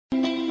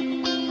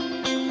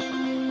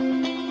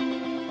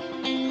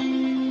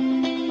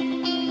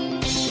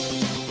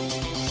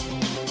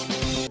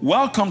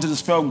Welcome to the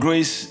Sphere of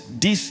Grace.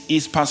 This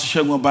is Pastor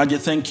Segun Obadje.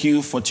 Thank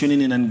you for tuning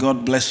in and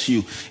God bless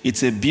you.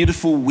 It's a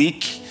beautiful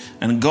week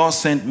and God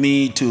sent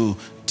me to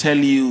tell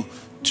you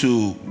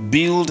to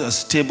build a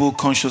stable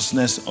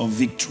consciousness of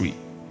victory.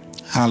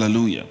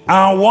 Hallelujah.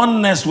 Our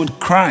oneness with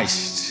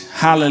Christ.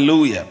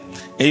 Hallelujah.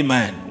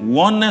 Amen.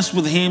 Oneness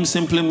with Him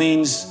simply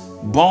means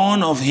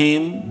born of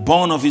Him,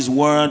 born of His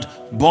Word,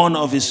 born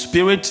of His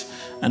Spirit.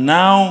 And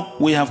now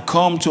we have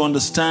come to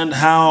understand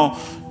how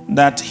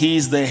that He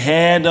is the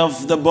head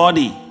of the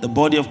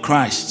body of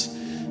Christ.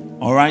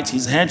 All right,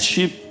 His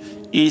headship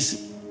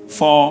is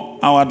for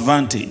our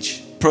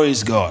advantage.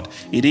 Praise God.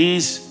 It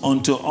is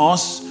unto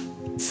us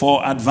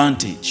for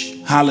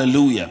advantage.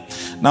 Hallelujah.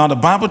 Now the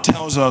Bible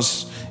tells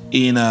us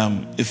in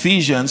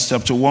Ephesians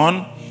chapter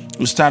 1,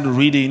 we start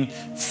reading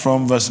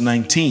from verse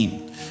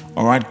 19.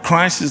 All right,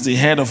 Christ is the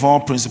head of all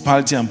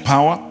principality and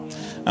power,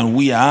 and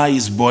we are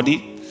His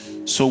body,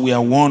 so we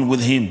are one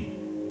with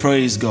Him.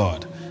 Praise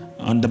God.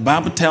 And the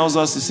Bible tells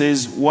us, it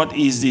says, what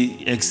is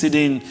the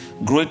exceeding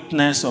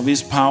greatness of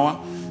His power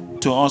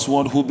to us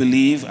who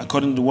believe,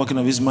 according to the working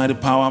of His mighty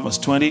power, verse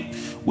 20,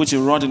 which He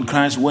wrought in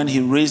Christ when He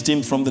raised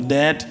Him from the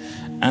dead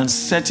and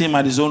set Him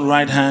at His own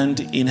right hand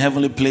in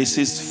heavenly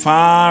places,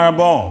 far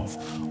above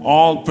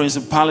all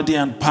principality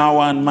and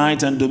power and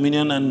might and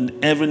dominion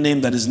and every name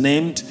that is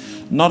named,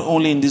 not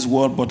only in this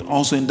world, but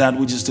also in that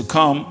which is to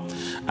come,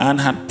 and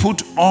had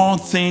put all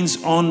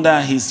things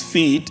under His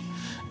feet,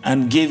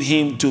 and gave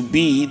Him to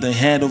be the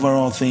head over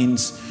all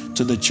things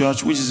to the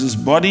church, which is His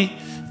body,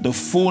 the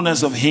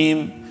fullness of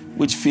Him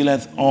which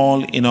filleth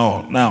all in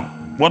all. Now,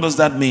 what does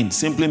that mean?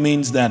 Simply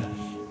means that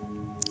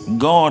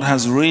God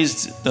has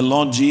raised the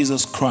Lord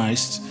Jesus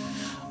Christ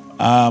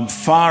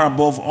far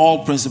above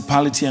all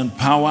principality and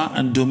power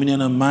and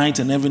dominion and might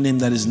and every name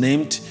that is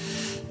named,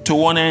 to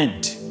one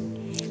end,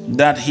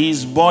 that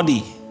His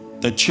body,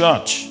 the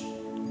church,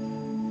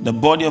 the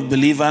body of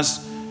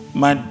believers,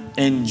 might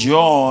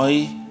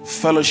enjoy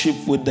fellowship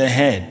with the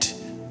head,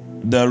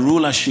 the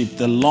rulership,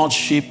 the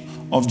lordship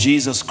of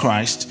Jesus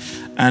Christ,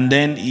 and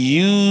then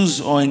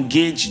use or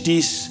engage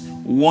this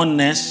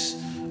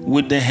oneness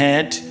with the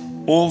head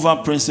over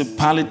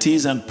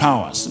principalities and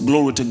powers.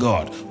 Glory to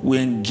God. We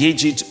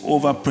engage it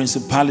over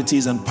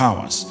principalities and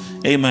powers.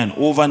 Amen.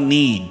 Over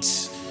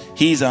needs.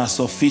 He's our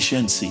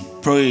sufficiency.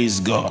 Praise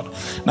God.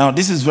 Now,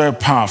 this is very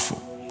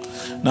powerful.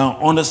 Now,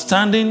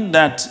 understanding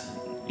that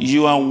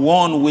you are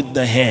one with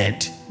the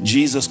head,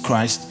 Jesus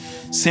Christ,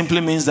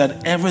 simply means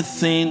that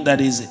everything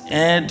that is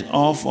head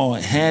of or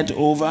head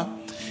over,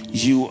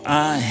 you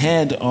are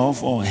head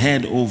of or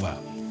head over.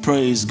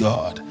 Praise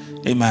God.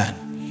 Amen.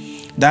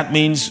 That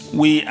means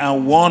we are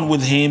one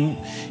with Him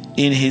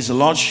in His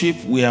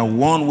lordship. We are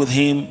one with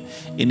Him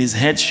in His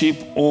headship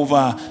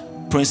over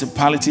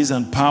principalities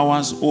and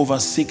powers, over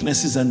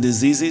sicknesses and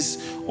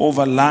diseases,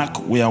 over lack.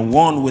 We are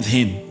one with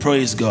Him.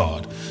 Praise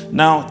God.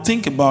 Now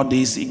think about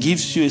this. It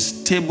gives you a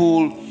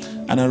stable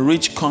and a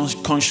rich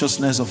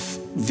consciousness of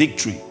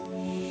victory.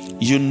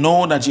 You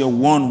know that you're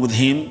one with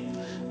Him,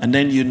 and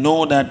then you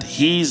know that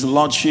His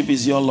lordship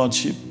is your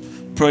lordship.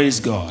 Praise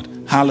God.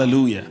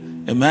 Hallelujah.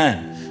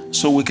 Amen.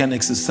 So we can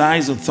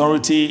exercise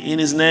authority in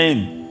His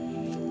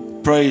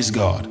name. Praise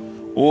God.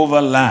 Over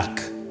lack.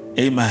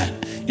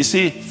 Amen. You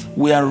see,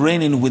 we are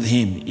reigning with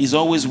Him. He's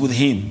always with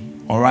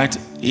Him, all right,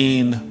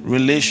 in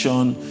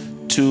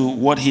relation to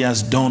what He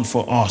has done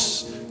for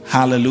us.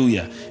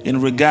 Hallelujah.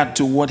 In regard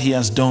to what He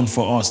has done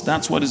for us.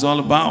 That's what it's all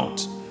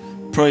about.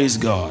 Praise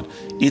God.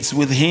 It's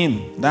with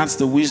Him. That's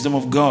the wisdom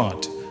of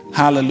God.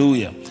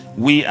 Hallelujah.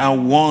 We are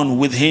one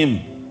with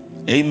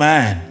Him.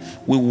 Amen.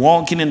 We're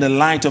walking in the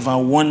light of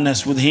our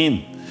oneness with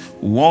Him.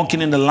 We're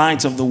walking in the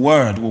light of the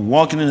Word. We're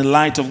walking in the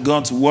light of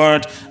God's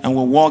Word. And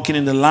we're walking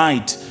in the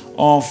light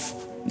of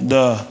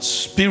the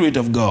Spirit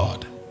of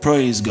God.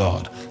 Praise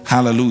God.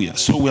 Hallelujah.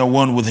 So we are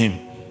one with Him.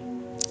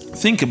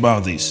 Think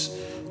about this.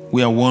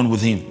 We are one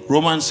with Him.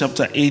 Romans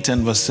chapter 8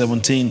 and verse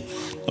 17,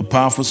 a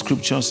powerful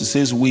scripture. It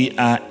says, we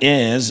are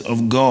heirs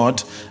of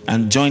God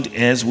and joint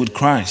heirs with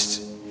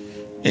Christ.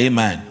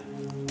 Amen.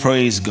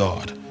 Praise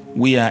God.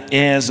 We are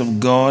heirs of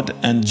God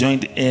and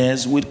joint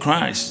heirs with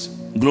Christ.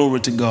 Glory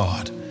to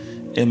God.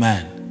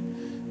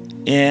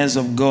 Amen. Heirs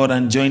of God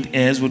and joint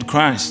heirs with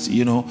Christ.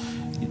 You know,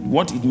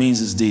 what it means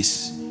is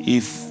this.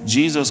 If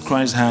Jesus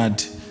Christ had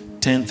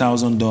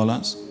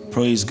 $10,000,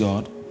 praise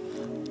God,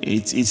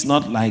 it's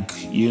not like,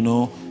 you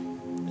know,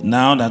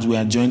 now that we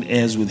are joint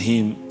heirs with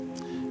Him,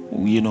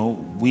 you know,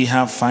 we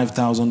have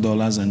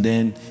 $5,000 and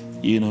then,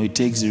 you know, it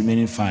takes the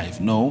remaining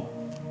 5. No.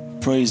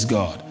 Praise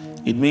God.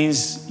 It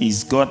means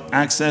He's got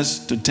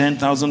access to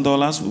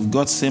 $10,000. We've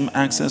got same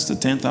access to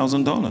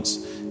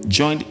 $10,000.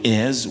 Joint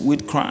heirs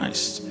with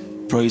Christ.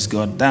 Praise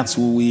God. That's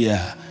who we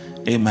are.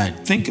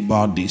 Amen. Think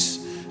about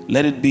this.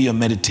 Let it be your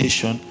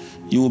meditation.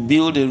 You will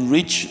build a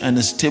rich and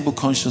a stable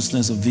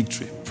consciousness of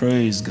victory.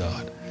 Praise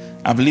God.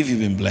 I believe you've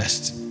been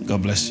blessed.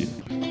 God bless you.